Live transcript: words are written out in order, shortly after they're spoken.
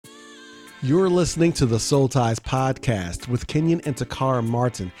You're listening to the Soul Ties podcast with Kenyon and Takara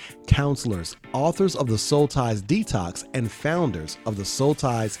Martin, counselors, authors of the Soul Ties Detox, and founders of the Soul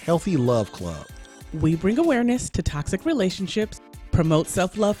Ties Healthy Love Club. We bring awareness to toxic relationships, promote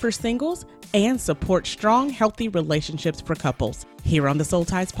self-love for singles, and support strong, healthy relationships for couples. Here on the Soul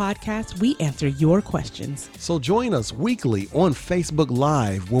Ties podcast, we answer your questions. So join us weekly on Facebook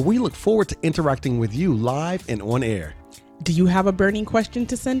Live, where we look forward to interacting with you live and on air. Do you have a burning question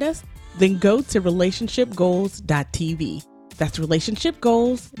to send us? Then go to relationshipgoals.tv. That's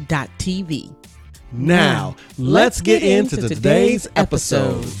relationshipgoals.tv. Now, let's get into today's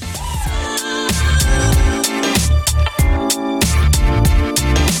episode.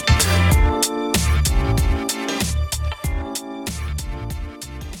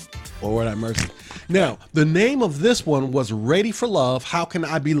 Lord have mercy. Now, the name of this one was Ready for Love. How can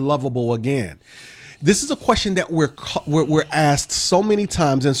I be lovable again? This is a question that we're asked so many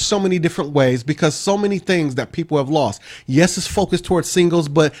times in so many different ways because so many things that people have lost. Yes, it's focused towards singles,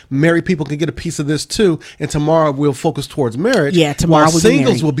 but married people can get a piece of this too. And tomorrow we'll focus towards marriage. Yeah, tomorrow while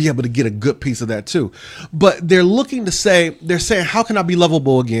singles will be able to get a good piece of that too. But they're saying, how can I be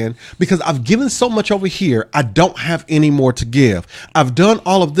lovable again? Because I've given so much over here, I don't have any more to give. I've done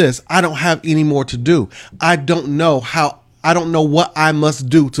all of this, I don't have any more to do. I don't know what I must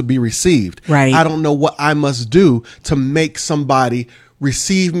do to be received. Right. I don't know what I must do to make somebody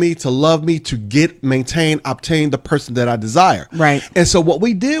receive me, to love me, to obtain the person that I desire. Right. And so what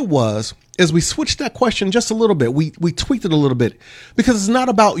we did is we switched that question just a little bit. We tweaked it a little bit because it's not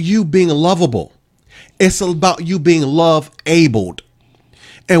about you being lovable. It's about you being love-abled.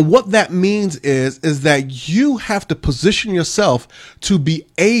 And what that means is that you have to position yourself to be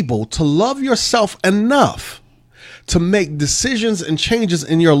able to love yourself enough to make decisions and changes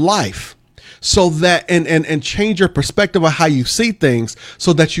in your life so that and change your perspective of how you see things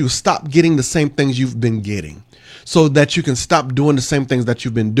so that you stop getting the same things you've been getting, so that you can stop doing the same things that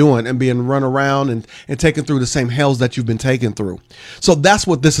you've been doing and being run around and taken through the same hells that you've been taken through. So that's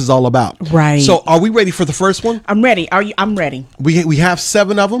what this is all about. Right. So are we ready for the first one? I'm ready. I'm ready. We have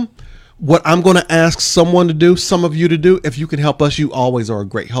 7 of them. What I'm going to ask some of you to do, if you can help us, you always are a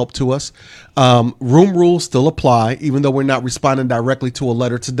great help to us. Room rules still apply, even though we're not responding directly to a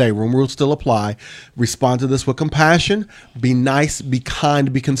letter today. Room rules still apply. Respond to this with compassion. Be nice, be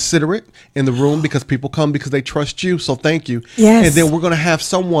kind, be considerate in the room because people come because they trust you. So thank you. Yes. And then we're going to have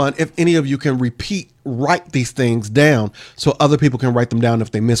someone, if any of you can write these things down so other people can write them down if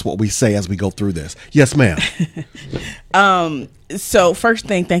they miss what we say as we go through this. Yes, ma'am. So first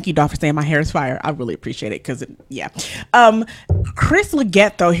thing, thank you, Doc, for saying my hair is fire. I really appreciate it because, Chris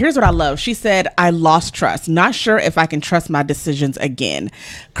Leggett, though, here's what I love. She said, I lost trust. Not sure if I can trust my decisions again.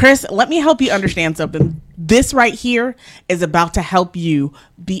 Chris, let me help you understand something. This right here is about to help you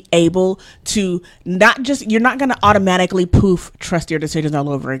be able to you're not going to automatically trust your decisions all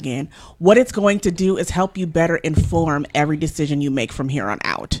over again. What it's going to do is help you better inform every decision you make from here on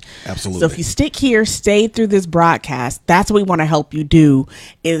out. Absolutely. So if you stay through this broadcast, that's what we want to help you do,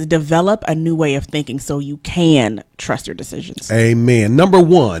 is develop a new way of thinking so you can trust your decisions. Amen. Number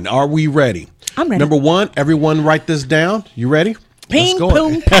 1, are we ready? I'm ready. Number 1, everyone write this down. You ready? Ping,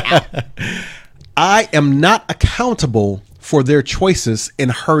 boom, pow. I am not accountable for their choices in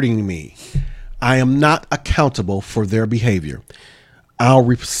hurting me. I am not accountable for their behavior. I'll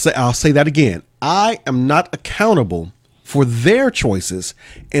say that again. I am not accountable for their choices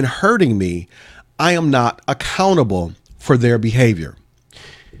in hurting me. I am not accountable for their behavior.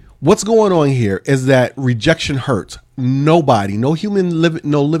 What's going on here is that rejection hurts. Nobody, no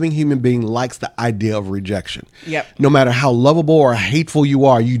living human being likes the idea of rejection. Yep. No matter how lovable or hateful you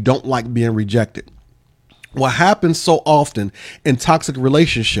are, you don't like being rejected. What happens so often in toxic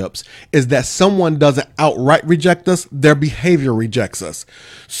relationships is that someone doesn't outright reject us, their behavior rejects us.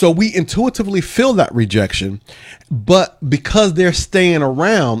 So we intuitively feel that rejection, but because they're staying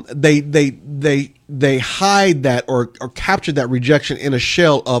around, they hide that or capture that rejection in a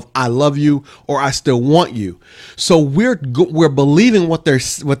shell of I love you or I still want you. So we're believing what they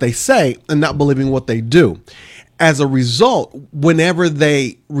say and not believing what they do. As a result, whenever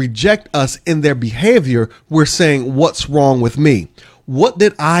they reject us in their behavior, we're saying, what's wrong with me? What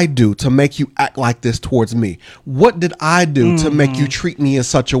did I do to make you act like this towards me? What did I do to make you treat me in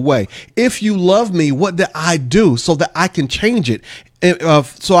such a way? If you love me, what did I do so that I can change it?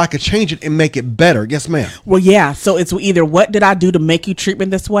 so I could change it and make it better. Yes, ma'am. Well, yeah. So it's either what did I do to make you treat me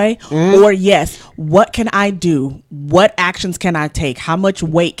this way? Or yes, what can I do? What actions can I take? How much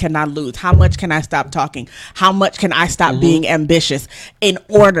weight can I lose? How much can I stop talking? How much can I stop being ambitious in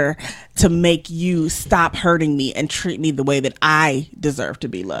order to make you stop hurting me and treat me the way that I deserve to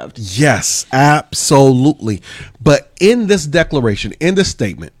be loved? Yes, absolutely. But in this declaration, in this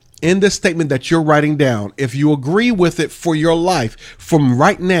statement that you're writing down, if you agree with it for your life from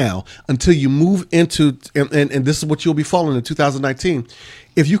right now until you move into, and this is what you'll be following in 2019,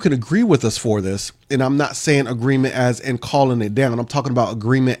 if you can agree with us for this, and I'm not saying agreement as in calling it down, I'm talking about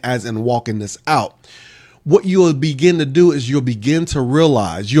agreement as in walking this out. What you'll begin to do is you'll begin to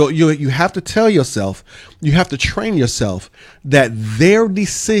realize you have to tell yourself, you have to train yourself that their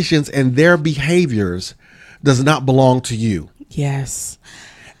decisions and their behaviors does not belong to you. Yes.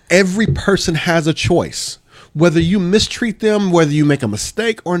 Every person has a choice. Whether you mistreat them, whether you make a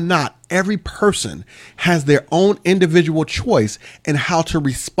mistake or not, every person has their own individual choice in how to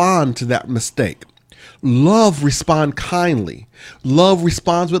respond to that mistake. Love responds kindly. Love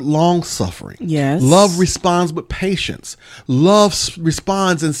responds with long suffering. Yes. Love responds with patience. Love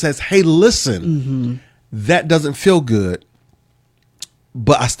responds and says, hey, listen, that doesn't feel good,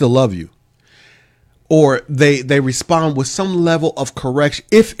 but I still love you. Or they respond with some level of correction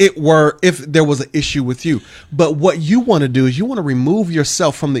if there was an issue with you. But what you want to do is you want to remove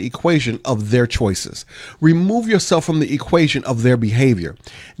yourself from the equation of their choices. Remove yourself from the equation of their behavior.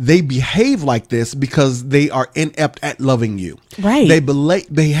 They behave like this because they are inept at loving you. Right. They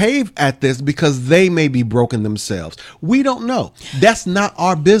behave at this because they may be broken themselves. We don't know. That's not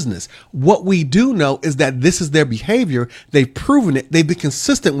our business. What we do know is that this is their behavior. They've proven it. They've been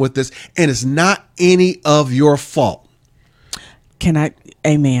consistent with this, and it's not any of your fault.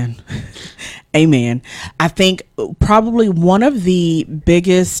 Amen. Amen. I think probably one of the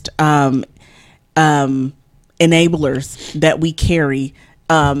biggest enablers that we carry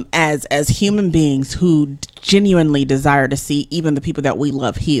as human beings who genuinely desire to see even the people that we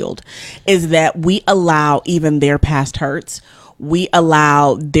love healed is that we allow even their past hurts. We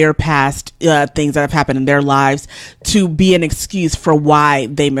allow their past things that have happened in their lives to be an excuse for why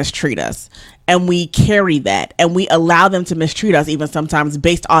they mistreat us. And we carry that and we allow them to mistreat us even sometimes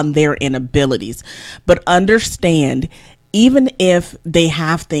based on their inabilities. But understand, even if they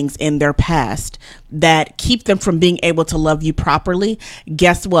have things in their past that keep them from being able to love you properly,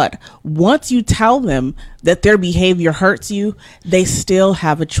 guess what? Once you tell them that their behavior hurts you, they still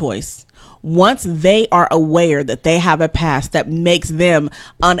have a choice. Once they are aware that they have a past that makes them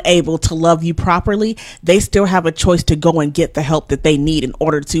unable to love you properly, they still have a choice to go and get the help that they need in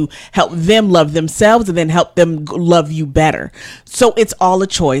order to help them love themselves and then help them love you better. So it's all a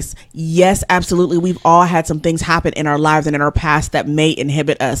choice. Yes, absolutely. We've all had some things happen in our lives and in our past that may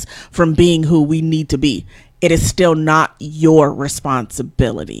inhibit us from being who we need to be. It is still not your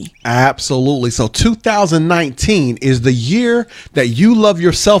responsibility. Absolutely. So 2019 is the year that you love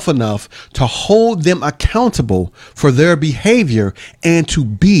yourself enough to hold them accountable for their behavior and to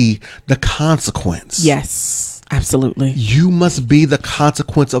be the consequence. Yes, absolutely. You must be the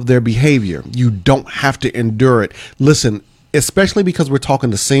consequence of their behavior. You don't have to endure it. Listen, especially because we're talking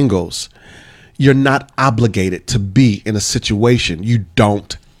to singles, you're not obligated to be in a situation you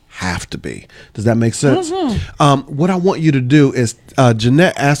don't have to be. Does that make sense? What I want you to do is,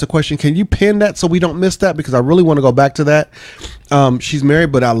 Jeanette asked a question. Can you pin that so we don't miss that? Because I really want to go back to that. She's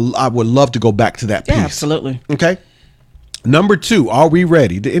married, but I would love to go back to that piece. Yeah, absolutely. Okay. Number 2, are we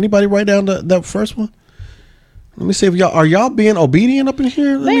ready? Did anybody write down that first one? Let me see if are y'all being obedient up in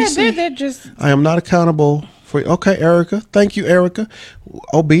here? They're just. I am not accountable for. Okay, Erica. Thank you, Erica.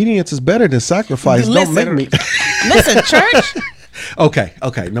 Obedience is better than sacrifice. Listen, don't make me. Listen, church. Okay.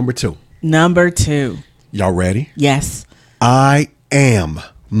 Number 2. Y'all ready? Yes. I am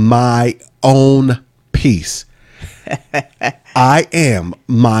my own peace. I am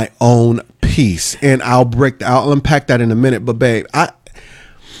my own peace. And I'll unpack that in a minute. But babe,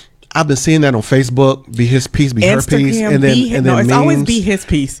 I've been seeing that on Facebook. Be his peace, be her peace. And then it's memes. always be his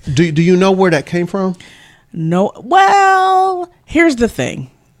peace. Do you know where that came from? No. Well, here's the thing.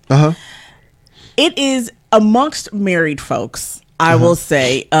 It is amongst married folks. I will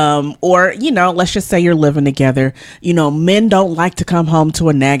say, or, let's just say you're living together. Men don't like to come home to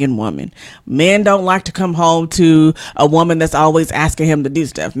a nagging woman. Men don't like to come home to a woman that's always asking him to do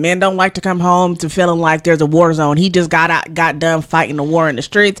stuff. Men don't like to come home to feeling like there's a war zone. He just got done fighting a war in the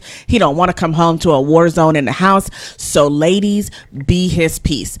streets. He don't want to come home to a war zone in the house. So ladies, be his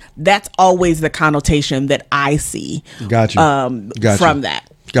peace. That's always the connotation that I see. Gotcha. From that.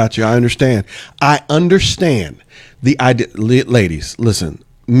 Gotcha. I understand. I understand the idea. Ladies, listen.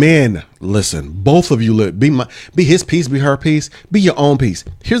 Men, listen. Both of you, be his piece, be her piece, be your own piece.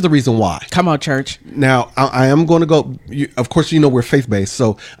 Here's the reason why. Come on, church. Now, I am going to go. Of course, we're faith based,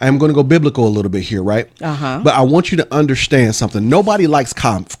 so I am going to go biblical a little bit here, right? But I want you to understand something. Nobody likes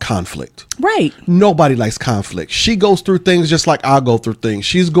conflict. Right. Nobody likes conflict. She goes through things just like I go through things.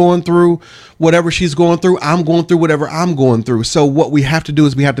 She's going through whatever she's going through. I'm going through whatever I'm going through. So what we have to do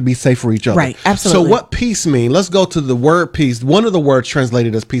is we have to be safe for each other. Right. Absolutely. So what peace mean? Let's go to the word peace. One of the words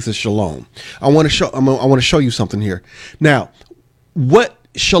translated as peace is shalom. I want to show you something here. Now, what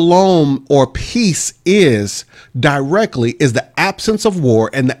shalom or peace is directly is the absence of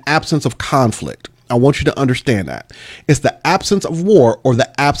war and the absence of conflict. I want you to understand that. It's the absence of war or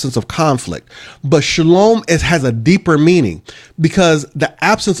the absence of conflict. But shalom has a deeper meaning because the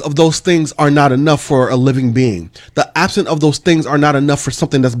absence of those things are not enough for a living being. The absence of those things are not enough for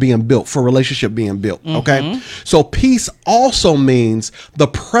something that's being built, for a relationship being built. Okay. So peace also means the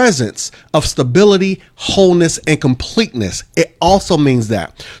presence of stability, wholeness, and completeness. It also means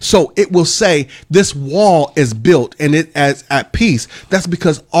that. So it will say this wall is built and it as at peace. That's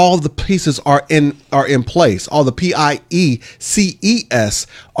because all the pieces are in place. All the PIECES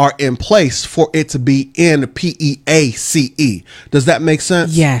are in place for it to be in PEACE. Does that make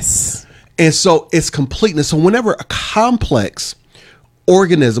sense? Yes. And so it's completeness. So whenever a complex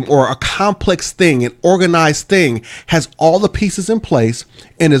organism or a complex thing, an organized thing has all the pieces in place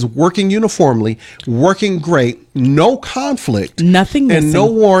and is working uniformly, working great, no conflict, nothing missing, and no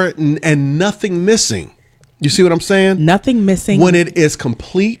war and nothing missing. You see what I'm saying? Nothing missing. When it is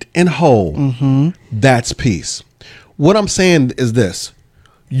complete and whole, that's peace. What I'm saying is this.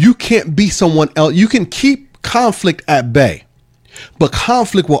 You can't be someone else. You can keep conflict at bay, but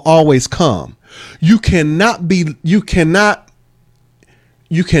conflict will always come. You cannot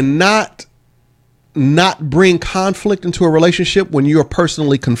not bring conflict into a relationship when you're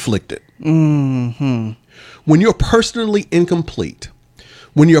personally conflicted. When you're personally incomplete,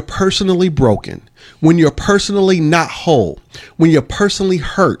 when you're personally broken, when you're personally not whole, when you're personally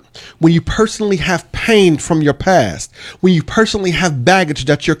hurt, when you personally have pain from your past, when you personally have baggage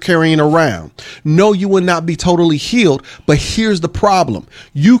that you're carrying around. No, you will not be totally healed, but here's the problem.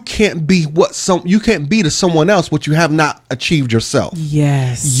 You can't be to someone else what you have not achieved yourself.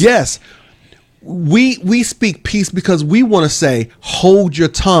 Yes. Yes. We speak peace because we want to say, hold your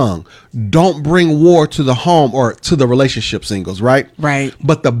tongue. Don't bring war to the home or to the relationship, singles, right? Right.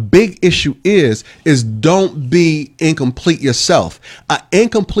 But the big issue is don't be incomplete yourself. An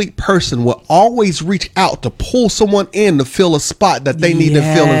incomplete person will always reach out to pull someone in to fill a spot that they need to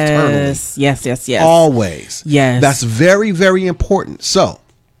fill internally. Yes. Always. Yes. That's very, very important. So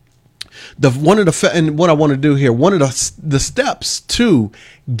and what I want to do here, one of the steps to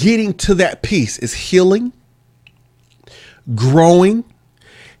getting to that peace is healing, growing,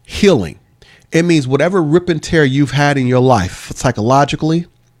 healing. It means whatever rip and tear you've had in your life, psychologically,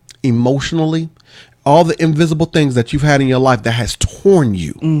 emotionally, all the invisible things that you've had in your life that has torn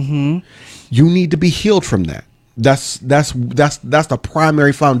you, you need to be healed from that. That's the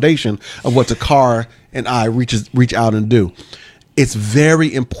primary foundation of what Takara and I reach out and do. It's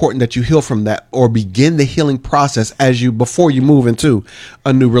very important that you heal from that or begin the healing process before you move into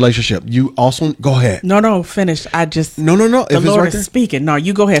a new relationship. You also go ahead. No, finish. No. The if Lord is speaking. No,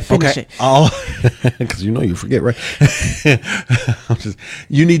 you go ahead. Finish it. Because you forget, right?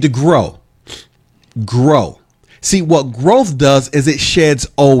 You need to grow. See, what growth does is it sheds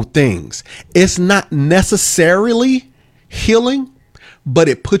old things. It's not necessarily healing, but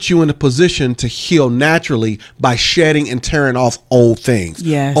it puts you in a position to heal naturally by shedding and tearing off old things,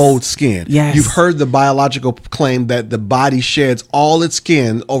 old skin. Yes. You've heard the biological claim that the body sheds all its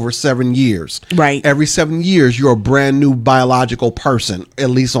skin over 7 years. Right. Every 7 years, you're a brand new biological person, at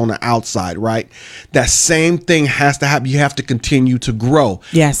least on the outside, right? That same thing has to happen. You have to continue to grow.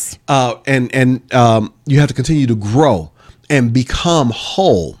 Yes. And you have to continue to grow and become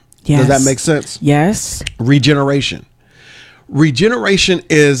whole. Yes. Does that make sense? Yes. Regeneration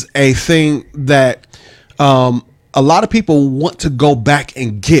is a thing that a lot of people want to go back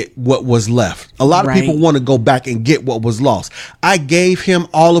and get what was left. A lot of people want to go back and get what was lost. I gave him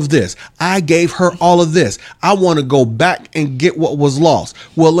all of this. I gave her all of this. I want to go back and get what was lost.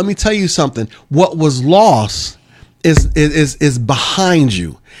 Well, let me tell you something. What was lost is behind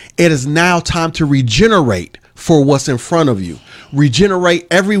you. It is now time to regenerate for what's in front of you. Regenerate.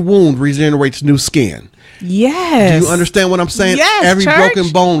 Every wound regenerates new skin. Yes. Do you understand what I'm saying? Yes, Every church.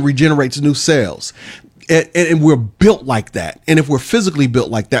 broken bone regenerates new cells. And we're built like that. And if we're physically built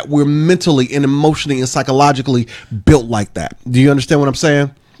like that, we're mentally and emotionally and psychologically built like that. Do you understand what I'm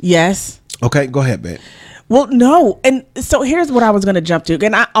saying? Yes. Okay, go ahead, babe. Well, no. And so here's what I was going to jump to.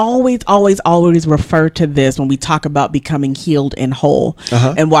 And I always refer to this when we talk about becoming healed and whole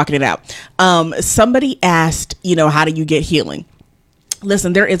and walking it out. Somebody asked, how do you get healing?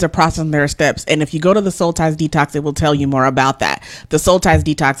 Listen, there is a process and there are steps. And if you go to the Soul Ties Detox, it will tell you more about that. The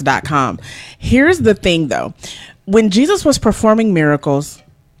soultiesdetox.com. Here's the thing, though. When Jesus was performing miracles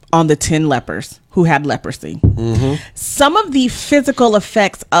on the 10 lepers who had leprosy, some of the physical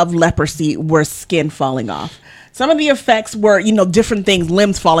effects of leprosy were skin falling off. Some of the effects were, different things,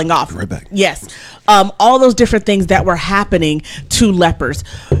 limbs falling off. Right back. Yes. All those different things that were happening to lepers.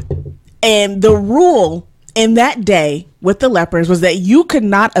 And the rule in that day with the lepers was that you could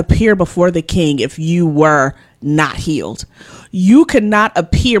not appear before the king if you were not healed. You could not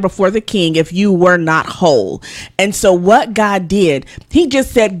appear before the king if you were not whole. And so what God did, he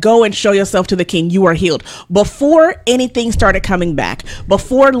just said, go and show yourself to the king. You are healed. Before anything started coming back,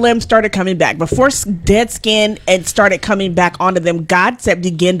 before limbs started coming back, before dead skin and started coming back onto them, God said,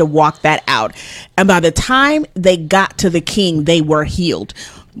 begin to walk that out. And by the time they got to the king, they were healed.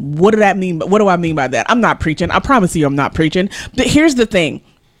 What do that mean? What do I mean by that? I'm not preaching. I promise you I'm not preaching. But here's the thing.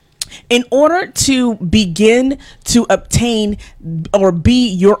 In order to begin to obtain or be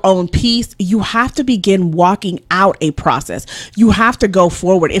your own peace, you have to begin walking out a process. You have to go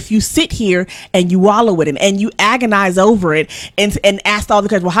forward. If you sit here and you wallow in it and you agonize over it and ask all the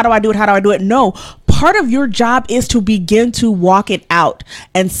questions, well, how do I do it? How do I do it? No, part of your job is to begin to walk it out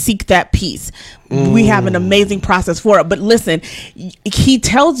and seek that peace. We have an amazing process for it. But listen, he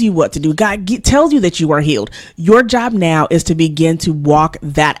tells you what to do. God tells you that you are healed. Your job now is to begin to walk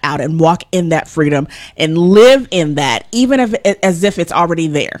that out and walk in that freedom and live in that, even as if it's already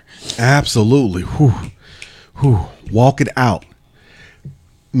there. Absolutely. Walk it out.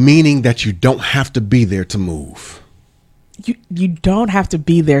 Meaning that you don't have to be there to move. You don't have to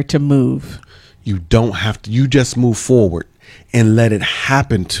be there to move. You don't have to. You just move forward and let it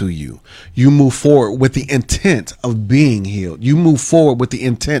happen to you. You move forward with the intent of being healed. You move forward with the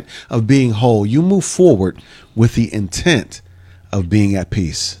intent of being whole. You move forward with the intent of being at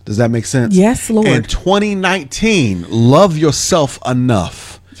peace. Does that make sense? Yes, Lord. In 2019, love yourself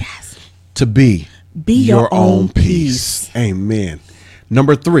enough to be your own peace. Amen.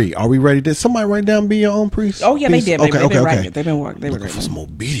 Number 3, are we ready? Did somebody write down be your own priest? Oh, yeah, peace? they did. Okay, okay. They've been working. Looking for some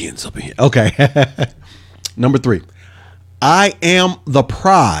obedience up in here. Okay. Number 3. I am the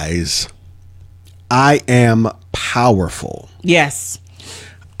prize. I am powerful. Yes.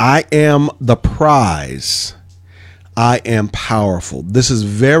 I am the prize. I am powerful. This is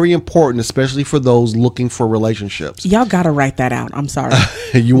very important, especially for those looking for relationships. Y'all got to write that out. I'm sorry.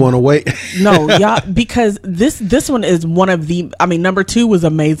 You want to wait? No, y'all, because this one is one of the, number 2 was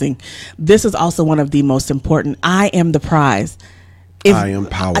amazing. This is also one of the most important. I am the prize. I am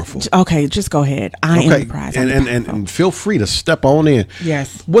powerful. Okay, just go ahead. I am the prize. And feel free to step on in.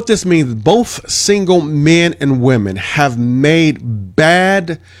 Yes. What this means, both single men and women have made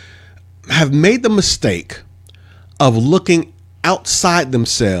the mistake of looking outside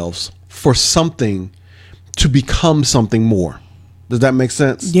themselves for something to become something more. Does that make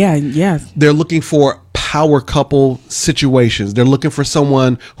sense? Yeah, yes. They're looking for power couple situations. They're looking for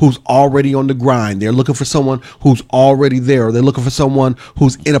someone who's already on the grind. They're looking for someone who's already there. They're looking for someone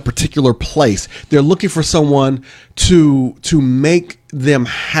who's in a particular place. They're looking for someone to make them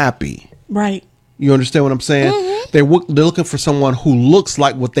happy. Right. You understand what I'm saying? Mm-hmm. They're looking for someone who looks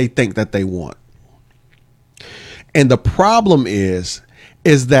like what they think that they want. And the problem is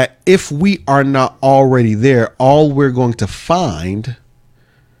that if we are not already there, all we're going to find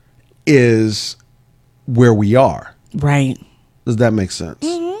is where we are. Right. Does that make sense?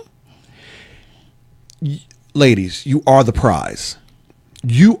 Mm-hmm. Ladies, you are the prize.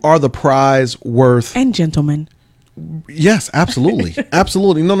 You are the prize worth. And gentlemen. Yes, absolutely.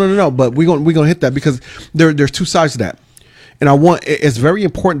 Absolutely. No. But we're gonna hit that because there's 2 sides to that. And it's very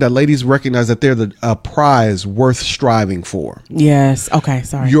important that ladies recognize that they're the prize worth striving for. Yes. Okay.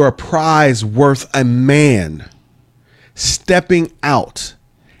 Sorry. You're a prize worth a man stepping out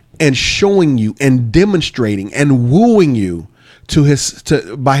and showing you and demonstrating and wooing you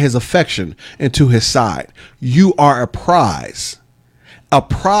by his affection and to his side. You are a prize. A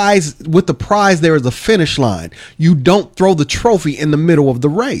prize. With the prize, there is a finish line. You don't throw the trophy in the middle of the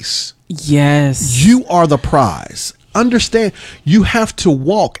race. Yes. You are the prize. Understand, you have to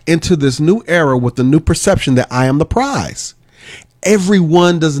walk into this new era with the new perception that I am the prize.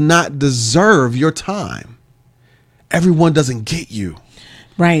 Everyone does not deserve your time. Everyone doesn't get you.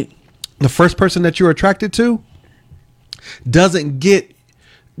 Right. The first person that you're attracted to doesn't get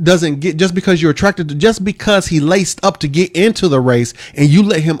doesn't get, just because you're attracted to, just because he laced up to get into the race and you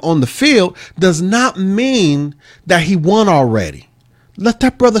let him on the field does not mean that he won already. Let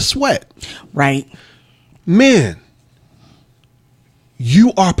that brother sweat. Right. Men,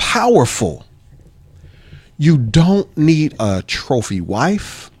 you are powerful. You don't need a trophy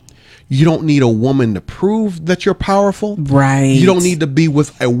wife. You don't need a woman to prove that you're powerful. Right. You don't need to be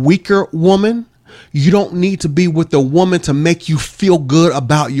with a weaker woman. You don't need to be with a woman to make you feel good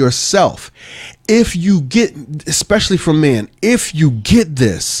about yourself. If you get, especially for men, if you get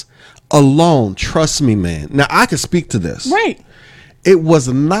this alone, trust me, man. Now, I can speak to this. Right. It was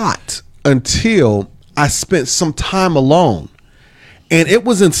not until I spent some time alone, and it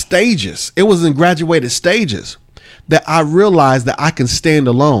was in stages. It was in graduated stages that I realized that I can stand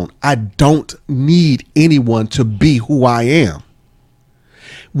alone. I don't need anyone to be who I am.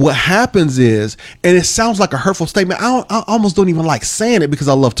 What happens is, and it sounds like a hurtful statement. I almost don't even like saying it because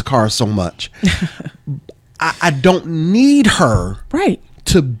I love Takara so much. I don't need her Right.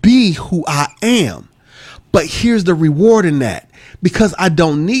 to be who I am. But here's the reward in that. Because I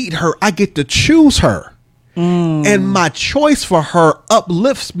don't need her, I get to choose her. And my choice for her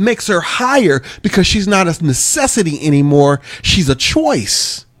uplifts, makes her higher because she's not a necessity anymore. She's a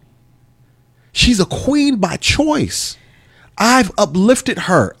choice. She's a queen by choice. I've uplifted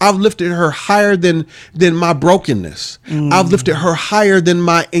her. I've lifted her higher than my brokenness. I've lifted her higher than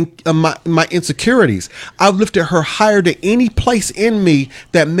my insecurities. I've lifted her higher than any place in me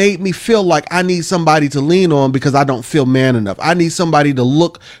that made me feel like I need somebody to lean on because I don't feel man enough. I need somebody to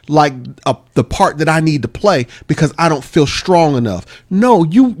look like the part that I need to play because I don't feel strong enough. No,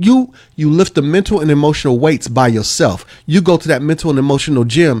 you lift the mental and emotional weights by yourself. You go to that mental and emotional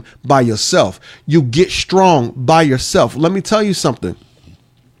gym by yourself. You get strong by yourself. Let me tell you something,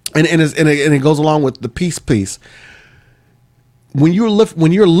 and it goes along with the peace piece. When you're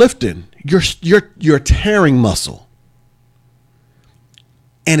lifting, you're tearing muscle,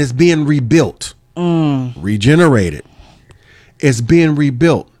 and it's being rebuilt, regenerated. It's being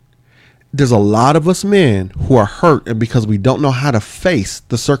rebuilt. There's a lot of us men who are hurt, and because we don't know how to face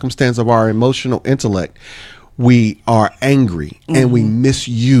the circumstance of our emotional intellect, we are angry and we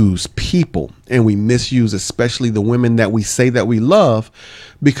misuse people, and we misuse especially the women that we say that we love,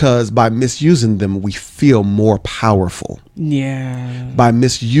 because by misusing them, we feel more powerful. Yeah. By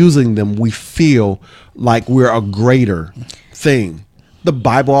misusing them, we feel like we're a greater thing. The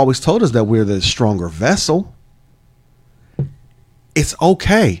Bible always told us that we're the stronger vessel. It's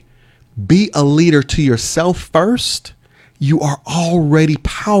okay. Be a leader to yourself first. You are already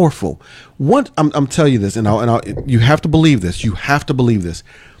powerful. I'm telling you this, and you have to believe this. You have to believe this.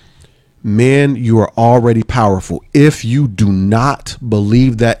 Men, you are already powerful. If you do not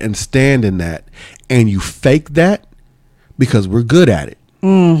believe that and stand in that, and you fake that, because we're good at it.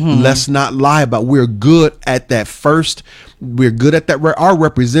 Let's not lie about, we're good at that first. We're good at that. Our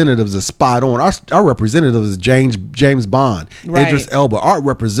representatives are spot on. Our representatives is James Bond, Right. Idris Elba. Our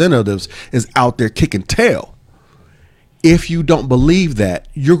representatives is out there kicking tail. If you don't believe that,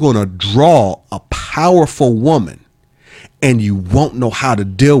 you're going to draw a powerful woman, and you won't know how to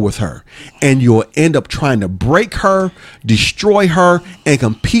deal with her. And you'll end up trying to break her, destroy her, and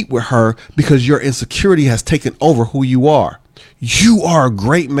compete with her because your insecurity has taken over who you are. You are a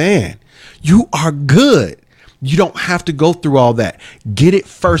great man. You are good. You don't have to go through all that. Get it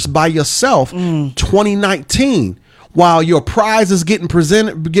first by yourself. 2019. While your prize is getting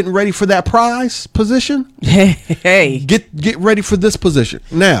ready for that prize position, Hey. get ready for this position.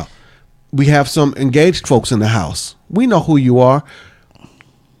 Now, we have some engaged folks in the house. We know who you are.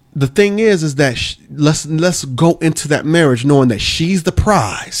 The thing is that let's go into that marriage knowing that she's the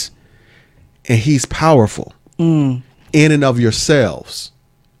prize and he's powerful in and of yourselves.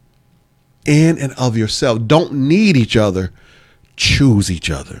 In and of yourself. Don't need each other. Choose each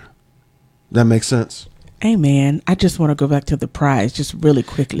other. That makes sense? Hey, man, I just want to go back to the prize just really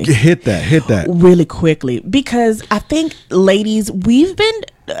quickly. Hit that. Really quickly, because I think, ladies, we've been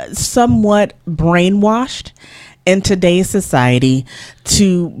somewhat brainwashed in today's society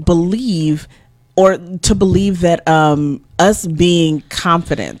to believe that us being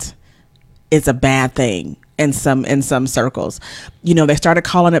confident is a bad thing. In some circles, they started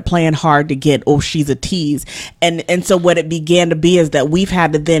calling it playing hard to get, oh, she's a tease. And so what it began to be is that we've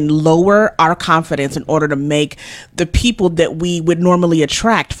had to then lower our confidence in order to make the people that we would normally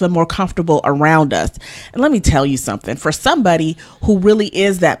attract feel more comfortable around us. And let me tell you something, for somebody who really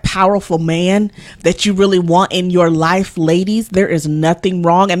is that powerful man that you really want in your life, ladies, there is nothing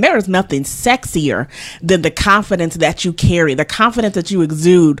wrong. And there is nothing sexier than the confidence that you carry, the confidence that you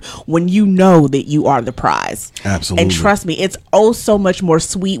exude when you know that you are the prize. prize. Absolutely. And trust me, it's oh so much more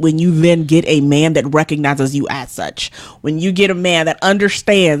sweet when you then get a man that recognizes you as such. When you get a man that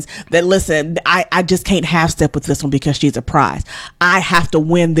understands that, listen, I just can't half step with this one because she's a prize. I have to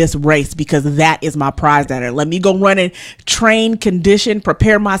win this race because that is my prize down there. Let me go run and train, condition,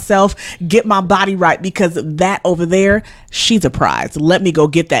 prepare myself, get my body right, because that over there, she's a prize. Let me go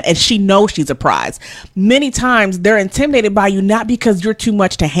get that. And she knows she's a prize. Many times they're intimidated by you, not because you're too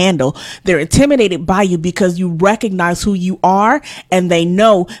much to handle. They're intimidated by you because you recognize who you are, and they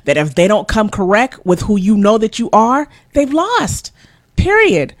know that if they don't come correct with who you know that you are, they've lost.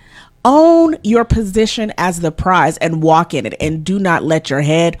 Period. Own your position as the prize and walk in it, and do not let your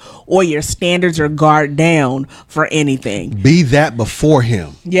head or your standards or guard down for anything. Be that before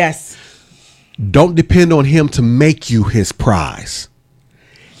him. Yes. Don't depend on him to make you his prize.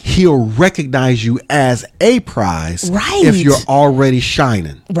 He'll recognize you as a prize, right, if you're already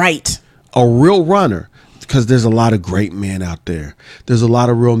shining. Right. A real runner, because there's a lot of great men out there. There's a lot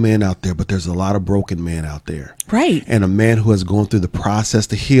of real men out there, but there's a lot of broken men out there. Right. And a man who has gone through the process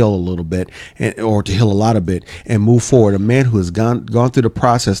to heal a little bit, or to heal a lot of bit and move forward. A man who has gone through the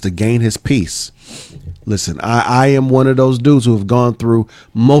process to gain his peace. Listen, I am one of those dudes who have gone through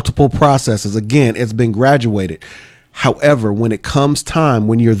multiple processes. Again, it's been graduated. However, when it comes time,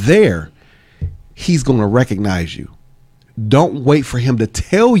 when you're there, he's going to recognize you. Don't wait for him to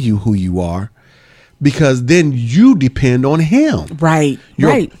tell you who you are, because then you depend on him. Right.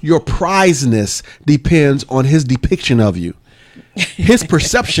 Your prizeness depends on his depiction of you. His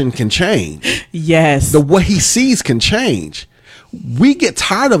perception can change. Yes. The way he sees can change. We get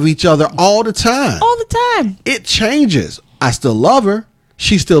tired of each other all the time. All the time. It changes. I still love her.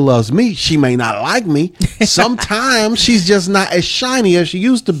 She still loves me. She may not like me. Sometimes she's just not as shiny as she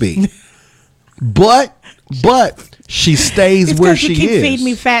used to be. But she stays where she is. You keep feeding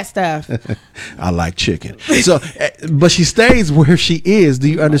me fat stuff. I like chicken. So, but she stays where she is. Do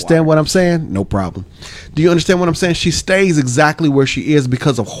you understand what I'm saying? No problem. Do you understand what I'm saying? She stays exactly where she is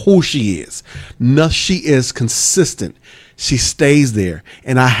because of who she is. No, she is consistent. She stays there.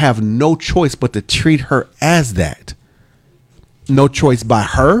 And I have no choice but to treat her as that. No choice by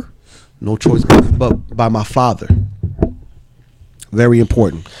her. No choice but by my father. Very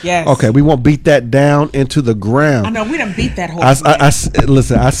important. Yes. Okay, we won't beat that down into the ground. I know we done beat that whole.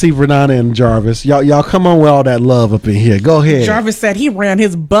 Listen, I see Renana and Jarvis. Y'all come on with all that love up in here. Go ahead. Jarvis said he ran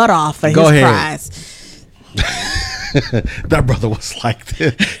his butt off for his prize. That brother was like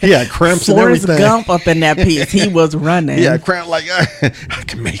this. He had cramps Forrest and everything. Gump up in that piece. He was running. Yeah, cramp like I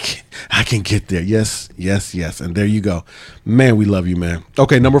can make it. I can get there. Yes. And there you go. Man, we love you, man.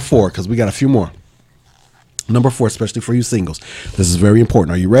 Okay, number 4, because we got a few more. Number 4, especially for you singles. This is very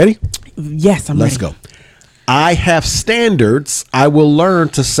important. Are you ready? Yes, I'm Let's ready. go. I have standards. I will learn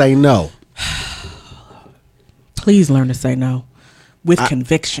to say no. Please learn to say no with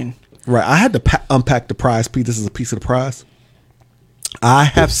conviction. Right. I had to unpack the prize, Pete. This is a piece of the prize. I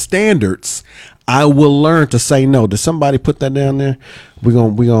have standards. I will learn to say no. Did somebody put that down there?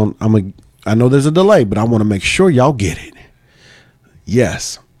 I know there's a delay, but I want to make sure y'all get it.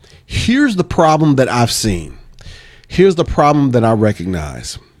 Yes. Here's the problem that I've seen. Here's the problem that I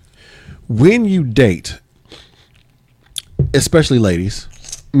recognize. When you date, especially ladies,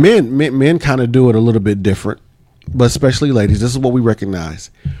 men kind of do it a little bit different, but especially ladies, this is what we recognize.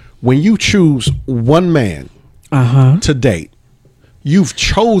 When you choose one man to date, you've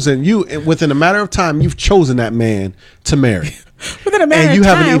chosen within a matter of time, you've chosen that man to marry. Within a matter and you of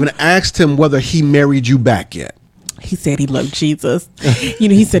time, haven't even asked him whether he married you back yet. He said he loved Jesus.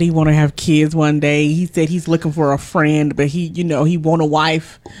 He said he want to have kids one day. He said he's looking for a friend, but he want a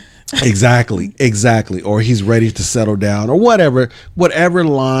wife. Exactly. Or he's ready to settle down, or whatever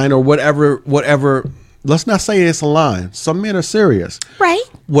line, or whatever. Let's not say it's a line. Some men are serious. Right.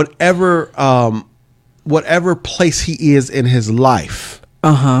 Whatever place he is in his life.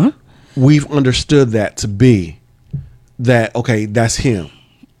 We've understood that to be that, okay, that's him.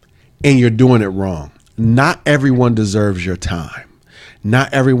 And you're doing it wrong. Not everyone deserves your time.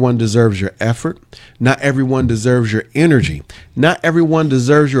 Not everyone deserves your effort. Not everyone deserves your energy. Not everyone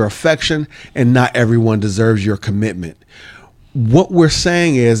deserves your affection. And not everyone deserves your commitment. What we're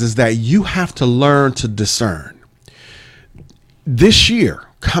saying is that you have to learn to discern. This year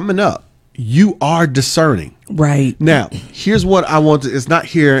coming up, you are discerning. Right. Now, here's what I want to, it's not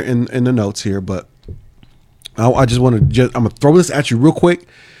here in the notes here, but I just want to, I'm going to throw this at you real quick.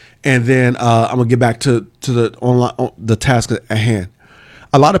 And then I'm going to get back to the task at hand.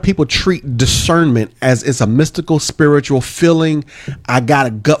 A lot of people treat discernment as it's a mystical, spiritual feeling. I got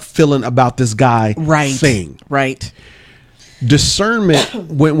a gut feeling about this guy thing. Right.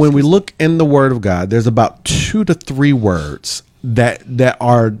 Discernment, when we look in the Word of God, there's about 2 to 3 words that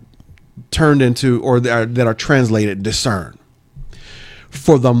are turned into, or that are translated discern.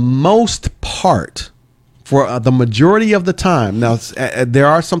 For the most part, for the majority of the time, now there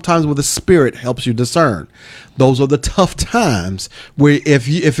are some times where the Spirit helps you discern. Those are the tough times where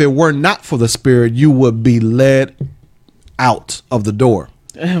if it were not for the Spirit, you would be led out of the door.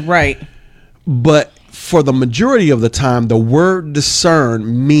 Right. But for the majority of the time, the word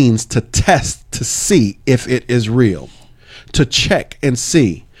discern means to test, to see if it is real, to check and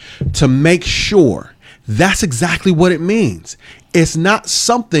see, to make sure. That's exactly what it means. It's not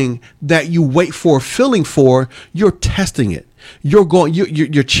something that you wait for a feeling for. You're testing it.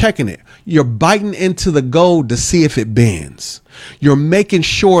 You're checking it. You're biting into the gold to see if it bends. You're making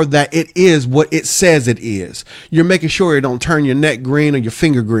sure that it is what it says it is. You're making sure it don't turn your neck green or your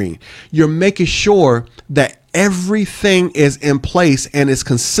finger green. You're making sure that everything is in place and is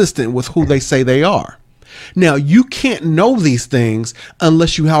consistent with who they say they are. Now, you can't know these things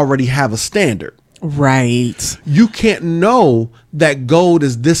unless you already have a standard. Right. You can't know that gold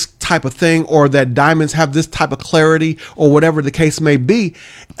is this type of thing, or that diamonds have this type of clarity, or whatever the case may be,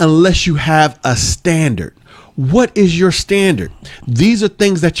 unless you have a standard. What is your standard? These are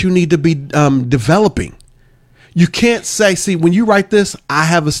things that you need to be developing. You can't say, see, when you write this, I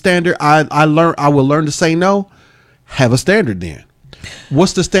have a standard. I will learn to say no. Have a standard then.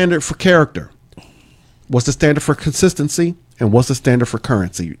 What's the standard for character? What's the standard for consistency? And what's the standard for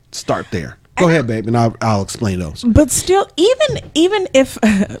currency? Start there. Go ahead, babe, and I'll explain those. But still, even if,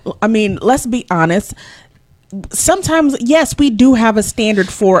 I mean, let's be honest. Sometimes, yes, we do have a standard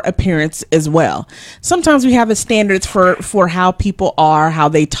for appearance as well. Sometimes we have a standards for how people are, how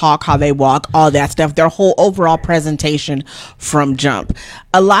they talk, how they walk, all that stuff, their whole overall presentation from jump.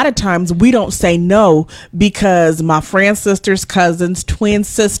 A lot of times we don't say no because my friend's sister's cousin's twin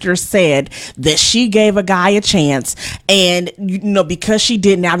sister said that she gave a guy a chance, and because she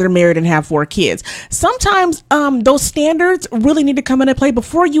did, now they're married and have 4 kids. Sometimes those standards really need to come into play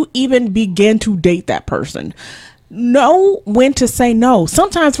before you even begin to date that person. Know when to say no.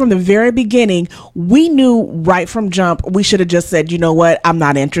 Sometimes from the very beginning, we knew right from jump, we should have just said, you know what, I'm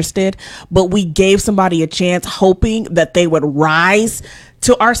not interested. But we gave somebody a chance, hoping that they would rise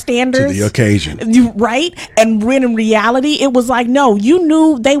to our standards. To the occasion. Right? And when in reality, it was like, no, you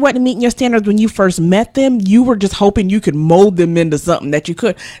knew they wasn't meeting your standards when you first met them. You were just hoping you could mold them into something that you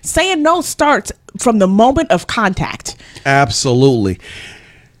could. Saying no starts from the moment of contact. Absolutely.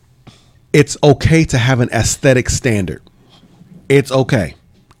 It's okay to have an aesthetic standard. It's okay.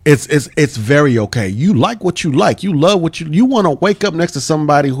 It's very okay. You like what you like. You love what you want to wake up next to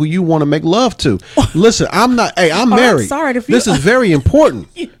somebody who you want to make love to. Listen, I'm married. I'm sorry this is very important.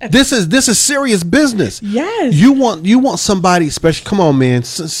 Yes. This is serious business. Yes. You want somebody special. Come on, man.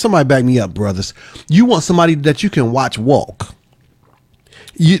 Somebody back me up, brothers. You want somebody that you can watch walk.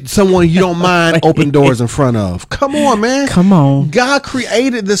 Someone you don't mind open doors in front of. Come on, man. Come on. God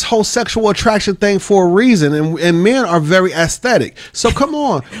created this whole sexual attraction thing for a reason, and men are very aesthetic. So come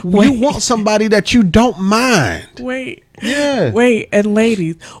on. You want somebody that you don't mind. Wait. Yeah. Wait, and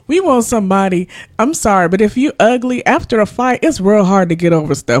ladies, we want somebody. I'm sorry, but if you ugly after a fight, it's real hard to get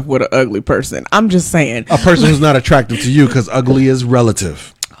over stuff with an ugly person. I'm just saying. A person who's not attractive to you, because ugly is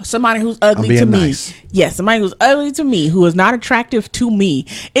relative. Somebody who's ugly to me. Nice. Yes, somebody who's ugly to me, who is not attractive to me,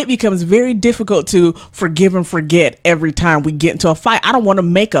 it becomes very difficult to forgive and forget every time we get into a fight. I don't want to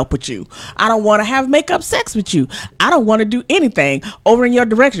make up with you. I don't want to have makeup sex with you. I don't want to do anything over in your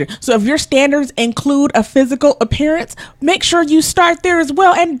direction. So if your standards include a physical appearance, make sure you start there as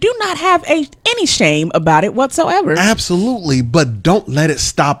well, and do not have any shame about it whatsoever. Absolutely, but don't let it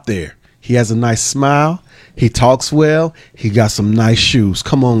stop there. He has a nice smile. He talks well. He got some nice shoes.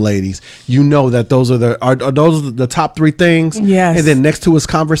 Come on, ladies. You know that those are the top 3 things. Yes. And then next to his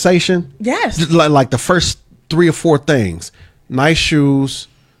conversation. Yes. Just like the first 3 or 4 things. Nice shoes,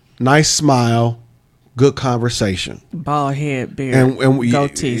 nice smile, good conversation. Bald head, beard, and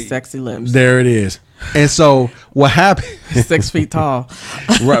goatee, sexy lips. There it is. And so what happened? 6 feet tall.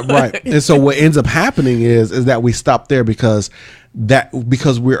 Right. And so what ends up happening is that we stop there because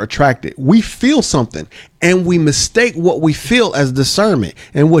we're attracted. We feel something and we mistake what we feel as discernment.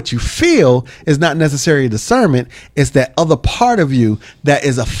 And what you feel is not necessarily discernment. It's that other part of you that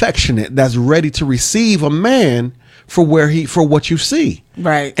is affectionate, that's ready to receive a man for what you see.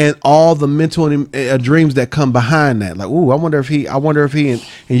 Right. And all the mental dreams that come behind that. Like, ooh, I wonder if he, and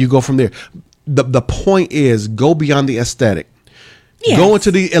you go from there. The point is, go beyond the aesthetic. Yes. Go into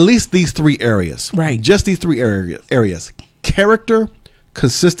at least these 3 areas. Right. Just these 3 areas. Character,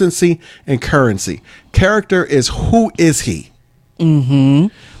 consistency, and currency. Character is who is he?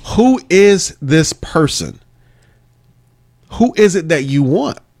 Who is this person? Who is it that you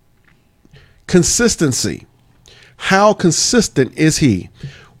want? Consistency. How consistent is he?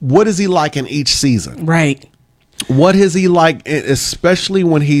 What is he like in each season? Right. What is he like, especially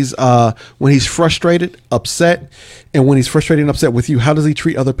when he's frustrated, upset, and when he's frustrated and upset with you? How does he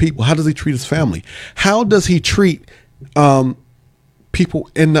treat other people? How does he treat his family? How does he treat people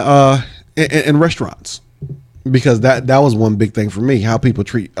in restaurants? Because that was one big thing for me, how people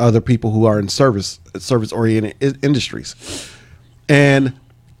treat other people who are in service oriented industries. And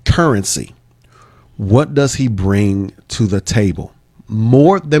currency. What does he bring to the table?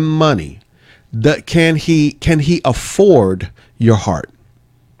 More than money. Can he afford your heart?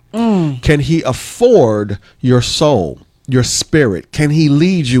 Can he afford your soul, your spirit? Can he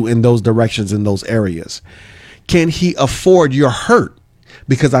lead you in those directions, in those areas? Can he afford your hurt?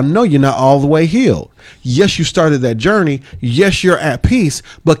 Because I know you're not all the way healed. Yes, you started that journey. Yes, you're at peace,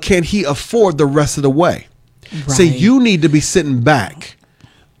 but can he afford the rest of the way? Right. See, you need to be sitting back,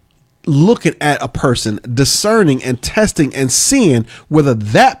 looking at a person, discerning and testing and seeing whether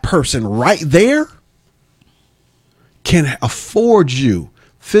that person right there can afford you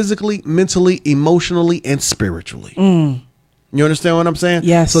physically, mentally, emotionally, and spiritually. You understand what I'm saying?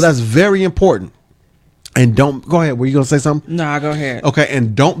 Yes. So that's very important. And don't go ahead. Were you going to say something? Nah, go ahead. Okay.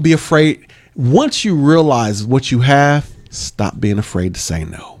 And don't be afraid. Once you realize what you have, stop being afraid to say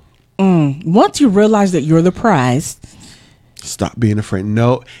no. Once you realize that you're the prize, stop being afraid.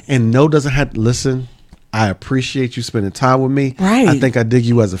 No. And no doesn't have to listen. I appreciate you spending time with me. Right. I think I dig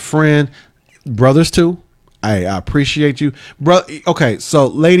you as a friend. Brothers too. I appreciate you. Bro. Okay. So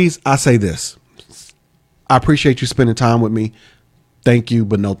ladies, I say this. I appreciate you spending time with me. Thank you,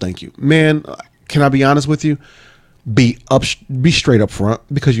 but no thank you. Man, can I be honest with you? Be straight up front,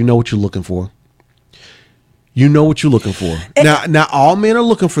 because you know what you're looking for. You know what you're looking for. Now all men are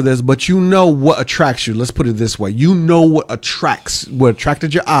looking for this, but you know what attracts you. Let's put it this way. You know what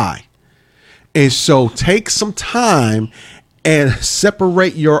attracted your eye. And so take some time and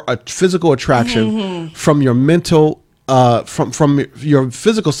separate your physical attraction from your mental, from your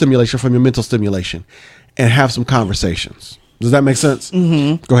physical stimulation, from your mental stimulation, and have some conversations. Does that make sense?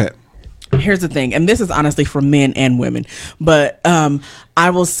 Go ahead. Here's the thing, and this is honestly for men and women, but I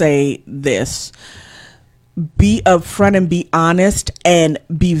will say this. Be upfront and be honest and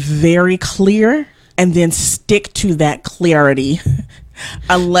be very clear, and then stick to that clarity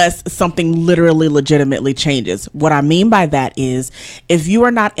unless something literally legitimately changes. What I mean by that is, if you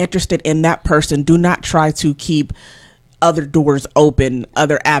are not interested in that person, do not try to keep other doors open,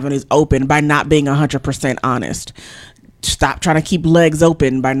 other avenues open by not being 100% honest. Stop trying to keep legs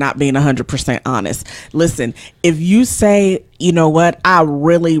open by not being 100% honest. Listen, if you say, you know what, I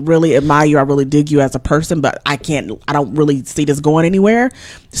really, really admire you, I really dig you as a person, but I don't really see this going anywhere,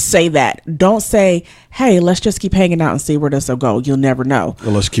 say that. Don't say, hey, let's just keep hanging out and see where this will go. You'll never know.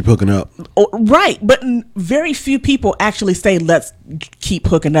 Well, let's keep hooking up. Right. But very few people actually say, let's keep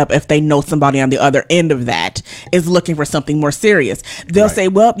hooking up if they know somebody on the other end of that is looking for something more serious. They'll say,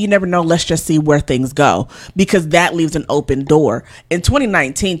 well, you never know. Let's just see where things go, because that leaves an open door. In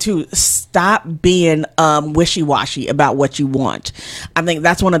 2019, too, stop being wishy-washy about what you want. I think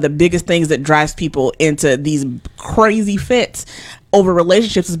that's one of the biggest things that drives people into these crazy fits over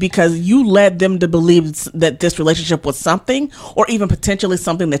relationships, is because you led them to believe that this relationship was something, or even potentially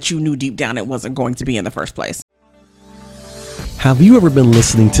something that you knew deep down it wasn't going to be in the first place. Have you ever been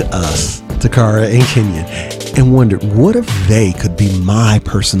listening to us, Takara and Kenyon, and wondered, what if they could be my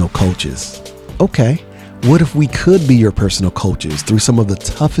personal coaches? Okay, what if we could be your personal coaches through some of the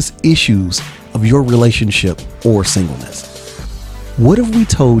toughest issues of your relationship or singleness? What if we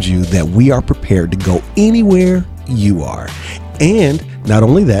told you that we are prepared to go anywhere you are? And not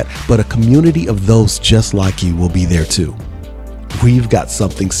only that, but a community of those just like you will be there too. We've got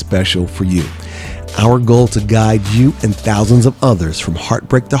something special for you. Our goal to guide you and thousands of others from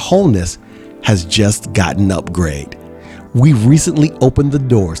heartbreak to wholeness has just gotten an upgrade. We recently opened the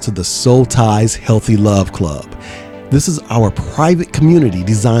doors to the Soul Ties Healthy Love Club. This is our private community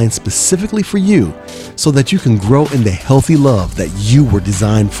designed specifically for you so that you can grow in the healthy love that you were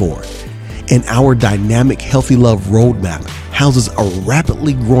designed for. And our dynamic Healthy Love Roadmap houses a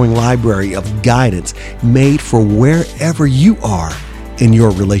rapidly growing library of guidance made for wherever you are in your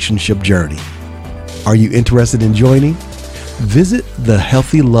relationship journey. Are you interested in joining? Visit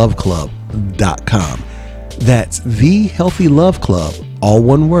thehealthyloveclub.com. That's thehealthyloveclub, all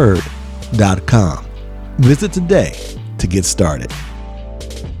one word, .com. Visit today to get started.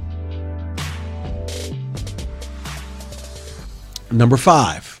 Number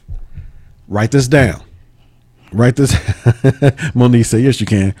 5, write this down. Write this. Monique said, yes, you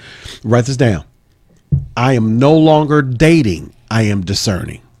can. Write this down. I am no longer dating. I am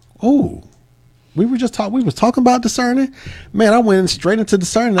discerning. Oh, we was talking about discerning. Man, I went straight into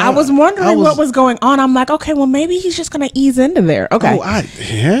discerning. I was wondering what was going on. I'm like, okay, well, maybe he's just going to ease into there. Okay.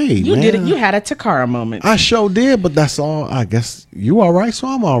 You did it. You had a Takara moment. I sure did, but that's all. I guess you all right, so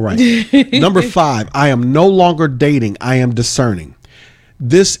I'm all right. Number 5, I am no longer dating. I am discerning.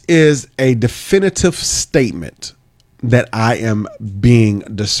 This is a definitive statement that I am being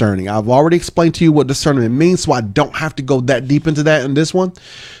discerning. I've already explained to you what discernment means, so I don't have to go that deep into that in this one.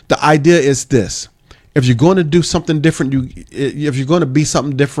 The idea is this: if you're going to do something different, if you're going to be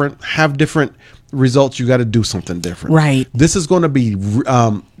something different, have different results, you got to do something different. Right. This is going to be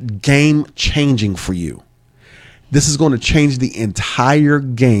game changing for you. This is going to change the entire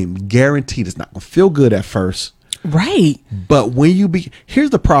game. Guaranteed. It's not going to feel good at first. Right. But when here's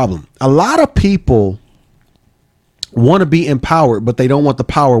the problem. A lot of people want to be empowered, but they don't want the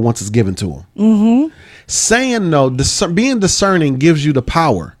power once it's given to them. Mm-hmm. Saying no, being discerning gives you the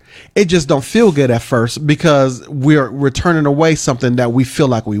power. It just don't feel good at first because we're turning away something that we feel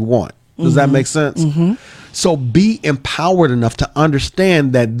like we want. Does that make sense? Mm-hmm. So be empowered enough to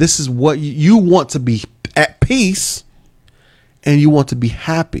understand that this is what you want, to be at peace and you want to be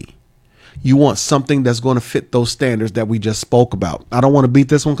happy. You want something that's going to fit those standards that we just spoke about. I don't want to beat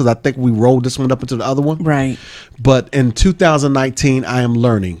this one because I think we rolled this one up into the other one. Right. But in 2019, I am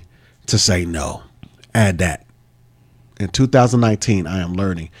learning to say no. Add that. In 2019, I am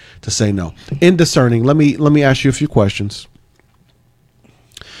learning to say no. In discerning, let me ask you a few questions.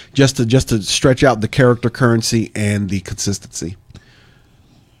 Just to stretch out the character currency and the consistency.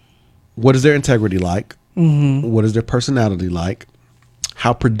 What is their integrity like? Mm-hmm. What is their personality like?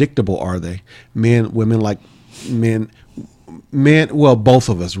 How predictable are they? Men, women, like men, well, both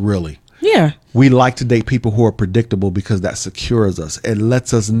of us really. Yeah. We like to date people who are predictable because that secures us. It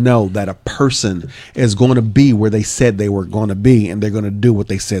lets us know that a person is going to be where they said they were going to be and they're going to do what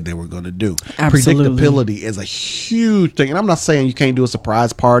they said they were going to do. Absolutely. Predictability is a huge thing. And I'm not saying you can't do a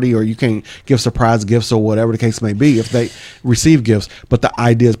surprise party or you can't give surprise gifts or whatever the case may be if they receive gifts. But the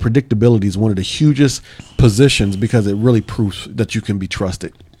idea is predictability is one of the hugest positions because it really proves that you can be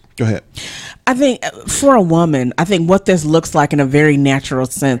trusted. Go ahead. I think for a woman, I think what this looks like in a very natural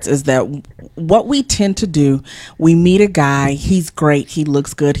sense is that what we tend to do, we meet a guy, he's great, he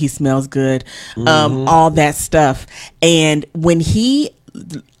looks good, he smells good, all that stuff. And when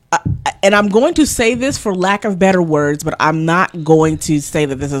and I'm going to say this for lack of better words, but I'm not going to say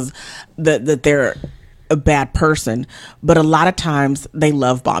that this is that they're a bad person, but a lot of times they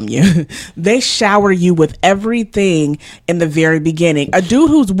love bomb you. They shower you with everything in the very beginning. A dude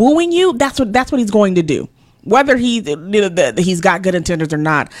who's wooing you, that's what he's going to do. Whether he's got good intentions or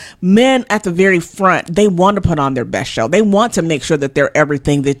not, men at the very front, they want to put on their best show. They want to make sure that they're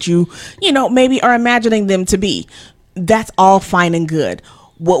everything that you maybe are imagining them to be. That's all fine and good.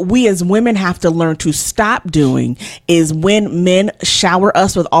 What we as women have to learn to stop doing is when men shower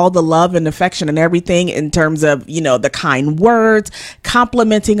us with all the love and affection and everything in terms of, the kind words,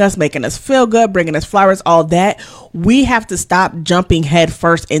 complimenting us, making us feel good, bringing us flowers, all that. We have to stop jumping head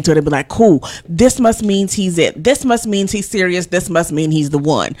first into it and be like, cool, this must mean he's it. This must mean he's serious. This must mean he's the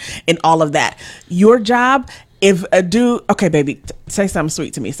one, and all of that. Your job, if a dude, okay, baby, say something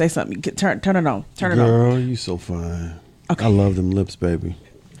sweet to me. Say something. Turn it on. Turn it on. Girl, you so fine. Okay. I love them lips, baby.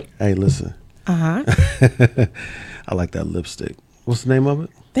 Hey, listen. Uh-huh. I like that lipstick. What's the name of it?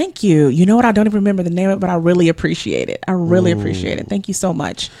 Thank you. You know what? I don't even remember the name of it, but I really appreciate it. I really appreciate it. Thank you so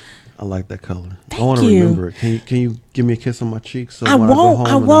much. I like that color. Thank I want to you. remember it. Can you give me a kiss on my cheek? So I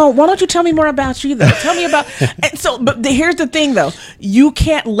won't. Why don't you tell me more about you, though? Tell me about. But here's the thing, though. You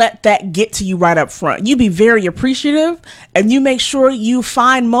can't let that get to you right up front. You be very appreciative, and you make sure you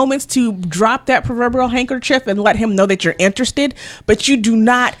find moments to drop that proverbial handkerchief and let him know that you're interested. But you do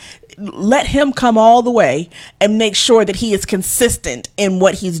not let him come all the way and make sure that he is consistent in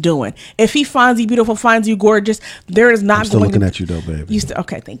what he's doing. If he finds you beautiful, finds you gorgeous, there is not I'm still looking at you though, baby.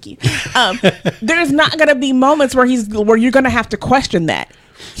 Okay, thank you. There's not going to be moments where you're going to have to question that.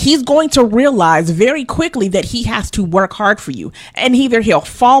 He's going to realize very quickly that he has to work hard for you, and either he'll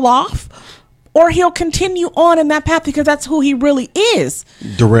fall off or he'll continue on in that path because that's who he really is.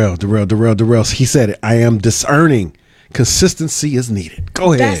 Darrell. He said it. I am discerning. Consistency is needed.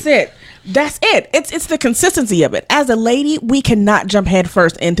 Go ahead. That's it. It's the consistency of it. As a lady, we cannot jump head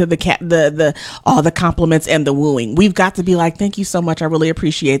first into the all the compliments and the wooing. We've got to be like, thank you so much. I really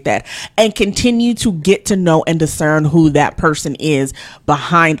appreciate that. And continue to get to know and discern who that person is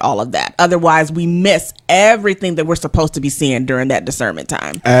behind all of that. Otherwise, we miss everything that we're supposed to be seeing during that discernment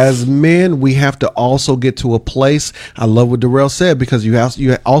time. As men, we have to also get to a place. I love what Darrell said, because you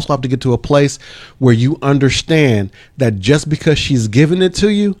also have to get to a place where you understand that just because she's giving it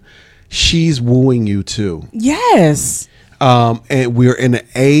to you, she's wooing you too. Yes. And we're in an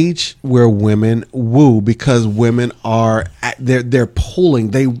age where women woo, because women are they're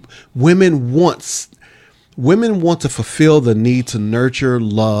pulling. Women want to fulfill the need to nurture,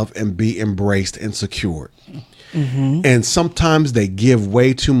 love, and be embraced and secured. Mm-hmm. And sometimes they give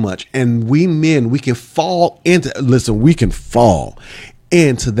way too much. And we men, we can fall into that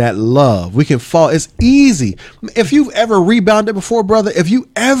love. We can fall. It's easy. If you've ever rebounded before, brother,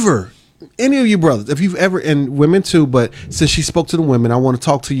 any of you brothers, if you've ever, and women too, but since she spoke to the women, I want to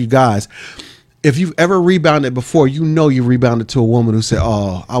talk to you guys. If you've ever rebounded before, you rebounded to a woman who said,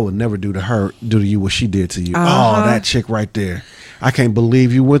 "Oh, I would never do to you what she did to you." Oh, that chick right there. I can't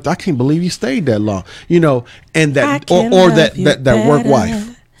believe you I can't believe you stayed that long. And that that work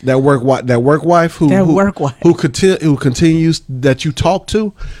wife. That work wife who continues that you talk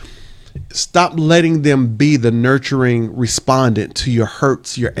to. Stop letting them be the nurturing respondent to your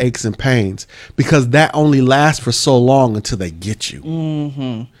hurts, your aches and pains, because that only lasts for so long until they get you. Mm-hmm.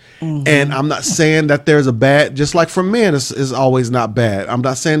 Mm-hmm. And I'm not saying that there's a bad, just like for men, is always not bad. I'm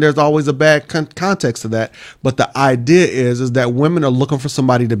not saying there's always a bad context to that. But the idea is that women are looking for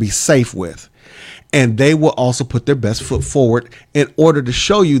somebody to be safe with. And they will also put their best foot forward in order to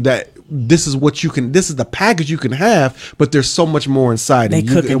show you that this is the package you can have, but there's so much more inside. They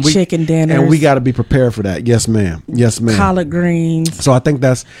cooking chicken dinners. And we got to be prepared for that. Yes, ma'am. Yes, ma'am. Collard greens. So I think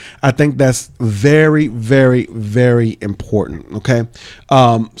that's very, very, very important. Okay.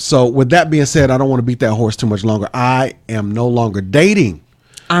 So with that being said, I don't want to beat that horse too much longer. I am no longer dating.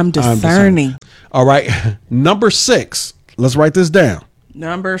 I'm discerning. All right. Number 6. Let's write this down.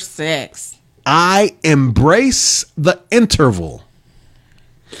 Number 6. I embrace the interval.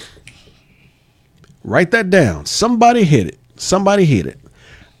 Write that down. Somebody hit it.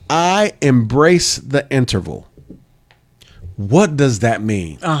 I embrace the interval. What does that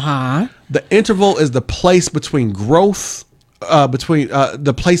mean? The interval is the place between growth,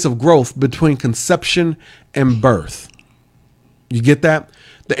 the place of growth between conception and birth. You get that?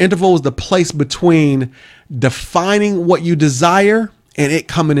 The interval is the place between defining what you desire and it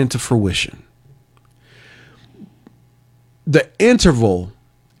coming into fruition. The interval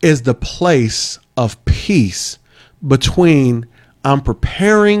is the place of peace between I'm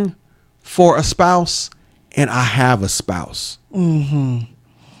preparing for a spouse and I have a spouse. Mm-hmm.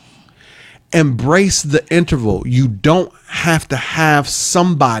 Embrace the interval. You don't have to have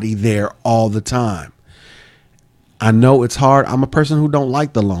somebody there all the time. I know it's hard. I'm a person who don't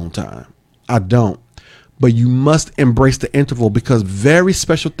like the long time. I don't. But you must embrace the interval, because very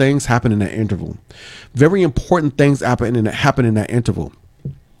special things happen in that interval. Very important things happen in that interval.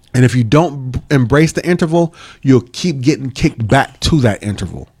 And if you don't embrace the interval, you'll keep getting kicked back to that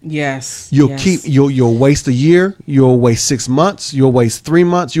interval. Yes. You'll waste a year, you'll waste 6 months, you'll waste 3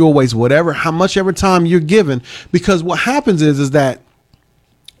 months, you'll waste how much ever time you're given, because what happens is that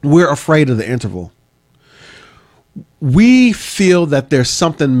we're afraid of the interval. We feel that there's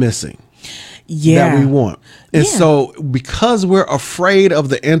something missing. That we want. And so because we're afraid of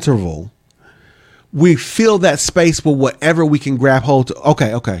the interval, we fill that space with whatever we can grab hold to.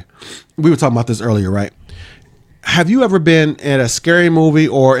 Okay. We were talking about this earlier, right? Have you ever been in a scary movie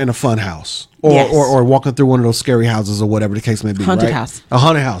or in a fun house? Or walking through one of those scary houses or whatever the case may be, haunted right? house. A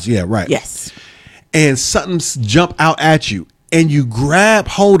haunted house, yeah, right. Yes. And something's jump out at you and you grab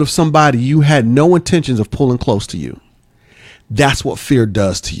hold of somebody you had no intentions of pulling close to you. That's what fear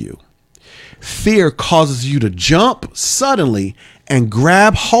does to you. Fear causes you to jump suddenly and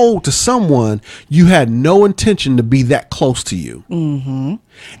grab hold to someone you had no intention to be that close to you. Mm-hmm.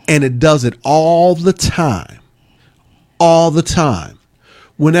 And it does it all the time. All the time.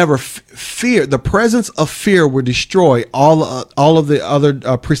 Whenever fear, the presence of fear will destroy all of the other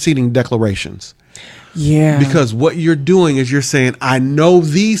preceding declarations. Yeah. Because what you're doing is you're saying, I know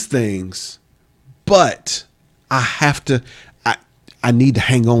these things, but I need to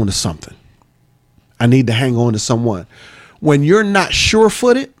hang on to something. I need to hang on to someone. When you're not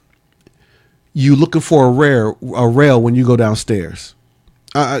sure-footed, you looking for a rail when you go downstairs.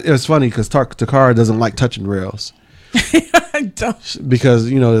 It's funny because Takara doesn't like touching rails. Don't. Because,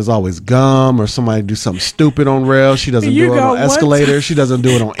 there's always gum or somebody do something stupid on rails. She doesn't You do it got on one escalator. time- She doesn't do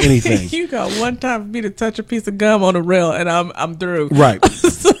it on anything. You got one time for me to touch a piece of gum on a rail, and I'm through. Right.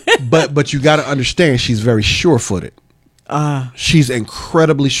 But you got to understand, she's very sure-footed. She's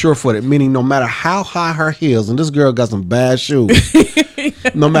incredibly sure-footed, meaning no matter how high her heels, and this girl got some bad shoes.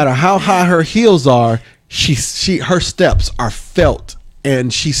 No matter how high her heels are, her steps are felt,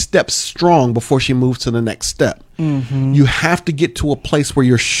 and she steps strong before she moves to the next step. Mm-hmm. You have to get to a place where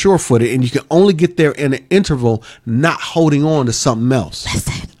you're sure-footed, and you can only get there in an interval, not holding on to something else.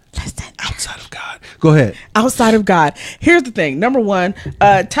 Listen. Outside of God. Go ahead. Outside of God. Here's the thing. Number one,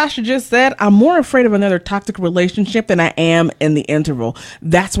 Tasha just said, I'm more afraid of another toxic relationship than I am in the interval.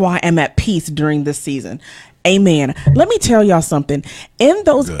 That's why I'm at peace during this season. Amen. Let me tell y'all something. In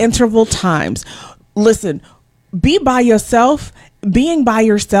those interval times, listen, be by yourself. Being by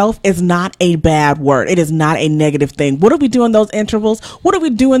yourself is not a bad word. It is not a negative thing. What do we do in those intervals? What do we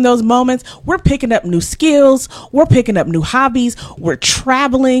do in those moments? We're picking up new skills. We're picking up new hobbies. We're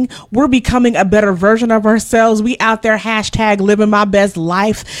traveling. We're becoming a better version of ourselves. We out there #living my best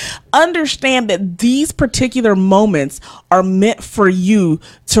life. Understand that these particular moments are meant for you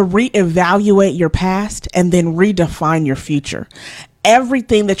to reevaluate your past and then redefine your future.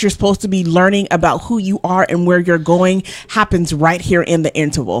 Everything that you're supposed to be learning about who you are and where you're going happens right here in the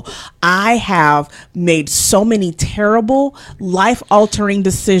interval. I have made so many terrible, life-altering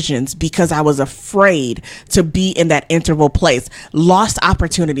decisions because I was afraid to be in that interval place. Lost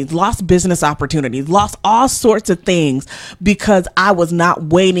opportunities, lost business opportunities, lost all sorts of things because I was not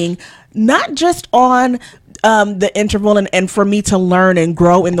waiting, not just on the interval and for me to learn and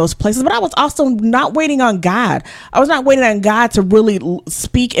grow in those places, but I was also not waiting on God. I was not waiting on God to really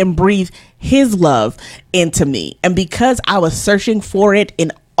speak and breathe his love into me. And because I was searching for it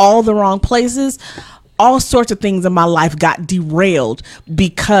in all the wrong places, all sorts of things in my life got derailed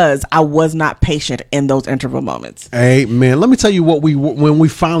because I was not patient in those interval moments. Amen. Let me tell you when we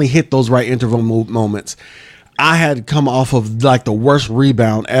finally hit those right interval moments. I had come off of like the worst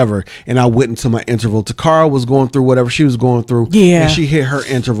rebound ever, and I went into my interval. Takara was going through whatever she was going through, and she hit her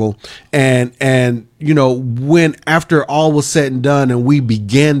interval. And when after all was said and done, and we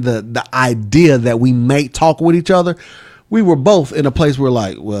began the idea that we may talk with each other, we were both in a place where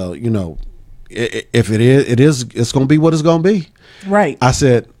like, well, if it's going to be what it's going to be. Right. I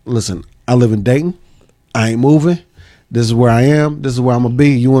said, listen, I live in Dayton. I ain't moving. This is where I am. This is where I'm going to be.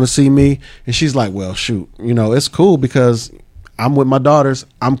 You want to see me? And she's like, well, shoot, it's cool because I'm with my daughters.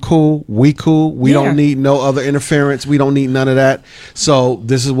 I'm cool. We cool. We don't need no other interference. We don't need none of that. So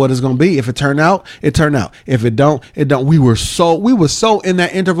this is what it's going to be. If it turned out, it turned out. If it don't, it don't. We were so in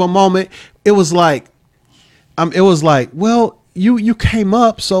that interval moment. It was like, well, you came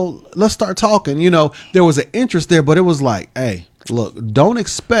up, so let's start talking. There was an interest there, but it was like, hey, look, don't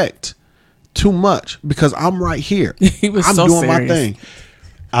expect too much because I'm right here. I'm so doing serious. my thing.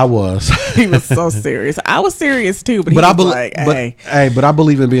 I was. He was so serious. I was serious too, but I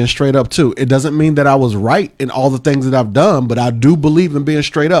believe in being straight up too. It doesn't mean that I was right in all the things that I've done, but I do believe in being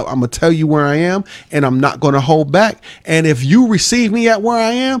straight up. I'm gonna tell you where I am, and I'm not gonna hold back. And if you receive me at where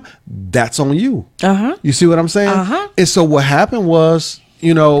I am, that's on you. You see what I'm saying? And so what happened was,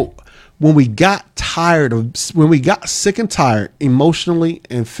 when we got sick and tired emotionally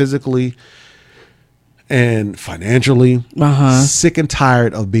and physically and financially, sick and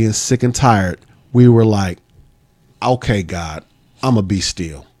tired of being sick and tired, we were like, okay, God, I'm going to be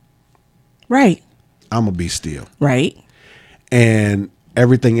still. Right. I'm going to be still. Right. And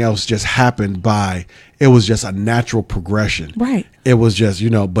everything else just happened it was just a natural progression. Right. It was just,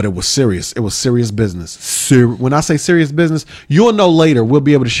 but it was serious. It was serious business. When I say serious business, you'll know later. We'll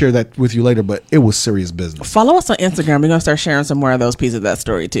be able to share that with you later, but it was serious business. Follow us on Instagram. We're going to start sharing some more of those pieces of that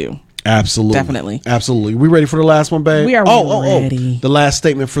story too. Absolutely. Definitely. Absolutely. We ready for the last one, babe? We are ready. The last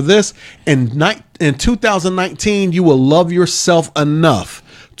statement for this. In 2019, you will love yourself enough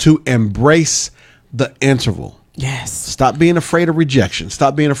to embrace the interval. Yes. Stop being afraid of rejection.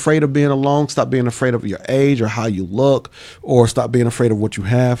 Stop being afraid of being alone. Stop being afraid of your age or how you look, or stop being afraid of what you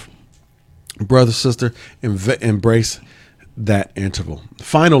have. Brother, sister, embrace that interval.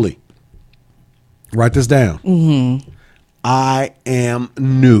 Finally, write this down. I am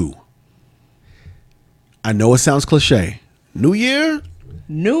new. I know it sounds cliche. New year,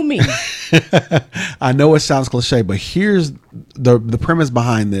 new me. I know it sounds cliche, but here's the premise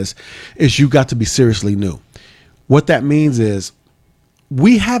behind this is you got to be seriously new. What that means is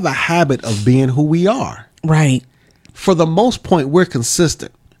we have a habit of being who we are. Right. For the most part, we're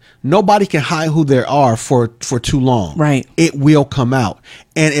consistent. Nobody can hide who they are for too long. Right. It will come out.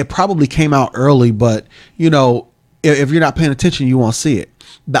 And it probably came out early, but If you're not paying attention, you won't see it.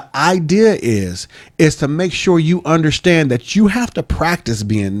 The idea is to make sure you understand that you have to practice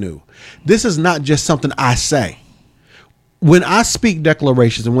being new. This is not just something I say. When I speak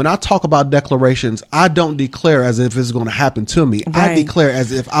declarations and when I talk about declarations, I don't declare as if it's going to happen to me. Right. I declare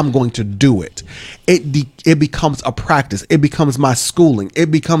as if I'm going to do it. It becomes a practice. It becomes my schooling. It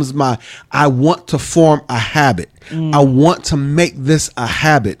becomes I want to form a habit. I want to make this a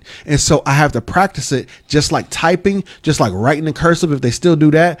habit. And so I have to practice it, just like typing, just like writing in cursive, if they still do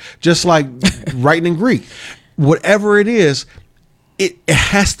that, just like writing in Greek. Whatever it is, it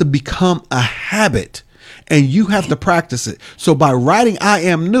has to become a habit. And you have to practice it. So by writing I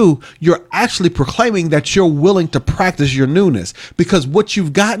am new, you're actually proclaiming that you're willing to practice your newness, because what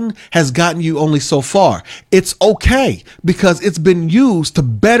you've gotten has gotten you only so far. It's okay because it's been used to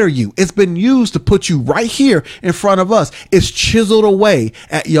better you. It's been used to put you right here in front of us. It's chiseled away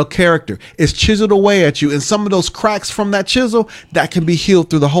at your character. It's chiseled away at you. And some of those cracks from that chisel, that can be healed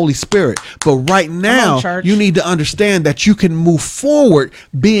through the Holy Spirit. But right now, you need to understand that you can move forward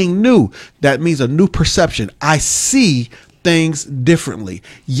being new. That means a new perception. I see things differently.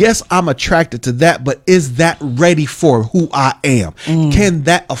 Yes, I'm attracted to that, but is that ready for who I am? Can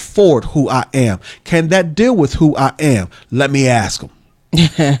that afford who I am? Can that deal with who I am? Let me ask them.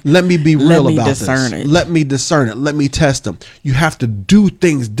 Let me be real about this. Let me discern it. Let me test them. You have to do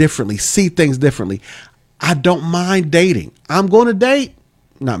things differently, see things differently. I don't mind dating. I'm going to date.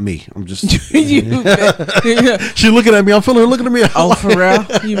 Not me. I'm just. She looking at me. I'm feeling her looking at me. Oh, for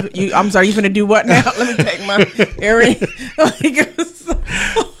real? I'm sorry. You finna do what now? Let me take my earring.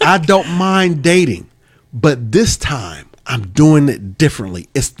 I don't mind dating, but this time I'm doing it differently.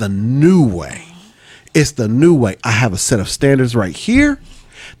 It's the new way. It's the new way. I have a set of standards right here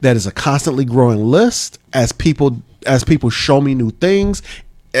that is a constantly growing list as people show me new things,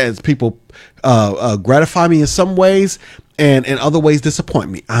 as people gratify me in some ways, and in other ways disappoint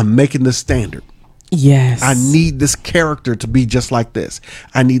me. I'm making this standard. Yes. I need this character to be just like this.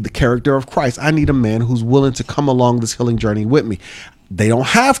 I need the character of Christ. I need a man who's willing to come along this healing journey with me. They don't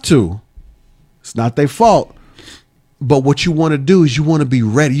have to. It's not their fault. But what you want to do is you want to be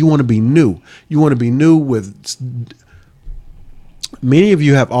ready. You want to be new. You want to be new with... Many of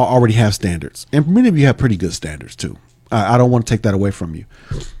you already have standards. And many of you have pretty good standards too. I don't want to take that away from you.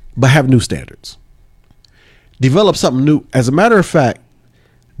 But have new standards. Develop something new. As a matter of fact,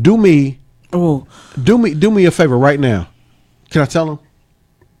 do me a favor right now. Can I tell them?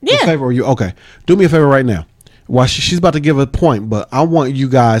 Yeah. A favor, or you? Okay. Do me a favor right now. Well, she's about to give a point, but I want you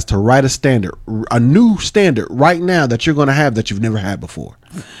guys to write a new standard right now that you're going to have that you've never had before.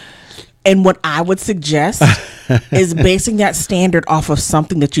 And what I would suggest is basing that standard off of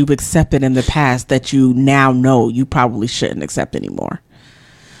something that you've accepted in the past that you now know you probably shouldn't accept anymore.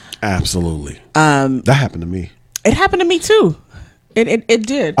 Absolutely. That happened to me. It happened to me too. It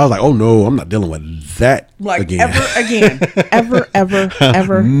did. I was like, oh no, I'm not dealing with that again. Ever again.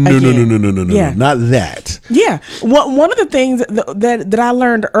 No, yeah. Not that. Yeah. One of the things that I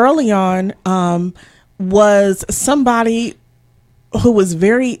learned early on was somebody who was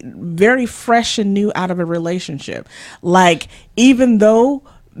very, very fresh and new out of a relationship. Like, even though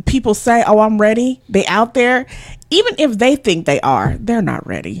people say, oh, I'm ready, they out there, even if they think they are, they're not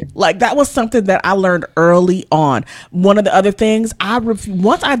ready. Like, that was something that I learned early on. One of the other things,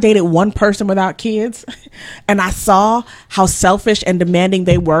 once I dated one person without kids and I saw how selfish and demanding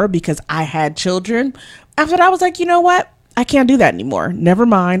they were because I had children, after that I was like, you know what? I can't do that anymore. Never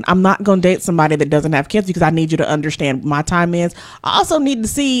mind. I'm not going to date somebody that doesn't have kids because I need you to understand my time is. I also need to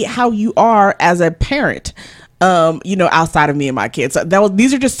see how you are as a parent, outside of me and my kids. So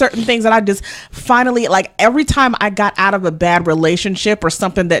these are just certain things that I just finally, like, every time I got out of a bad relationship or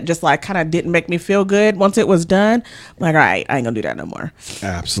something that just like kind of didn't make me feel good, once it was done, I'm like, all right, I ain't gonna do that no more.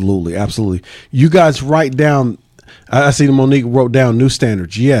 Absolutely. Absolutely. You guys write down, I see Monique wrote down new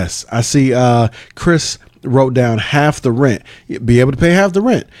standards. Yes. I see Chris wrote down half the rent, be able to pay half the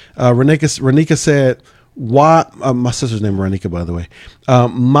rent. Renika said, why, my sister's name is Renika, by the way.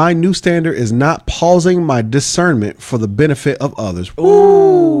 My new standard is not pausing my discernment for the benefit of others.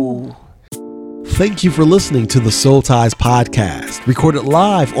 Ooh. Thank you for listening to the Soul Ties podcast, recorded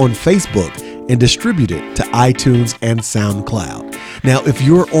live on Facebook and distributed to iTunes and SoundCloud. Now, if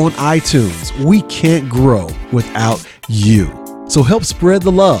you're on iTunes, we can't grow without you. So help spread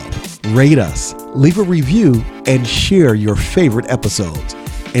the love, rate us, leave a review, and share your favorite episodes.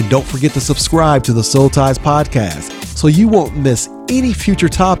 And don't forget to subscribe to the Soul Ties podcast so you won't miss any future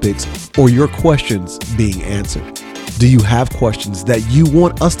topics or your questions being answered. Do you have questions that you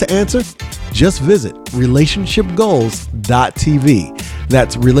want us to answer? just visit relationshipgoals.tv.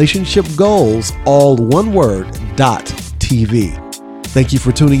 That's relationshipgoals, all one word, .tv. Thank you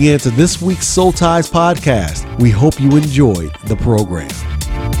for tuning in to this week's Soul Ties podcast. We hope you enjoyed the program.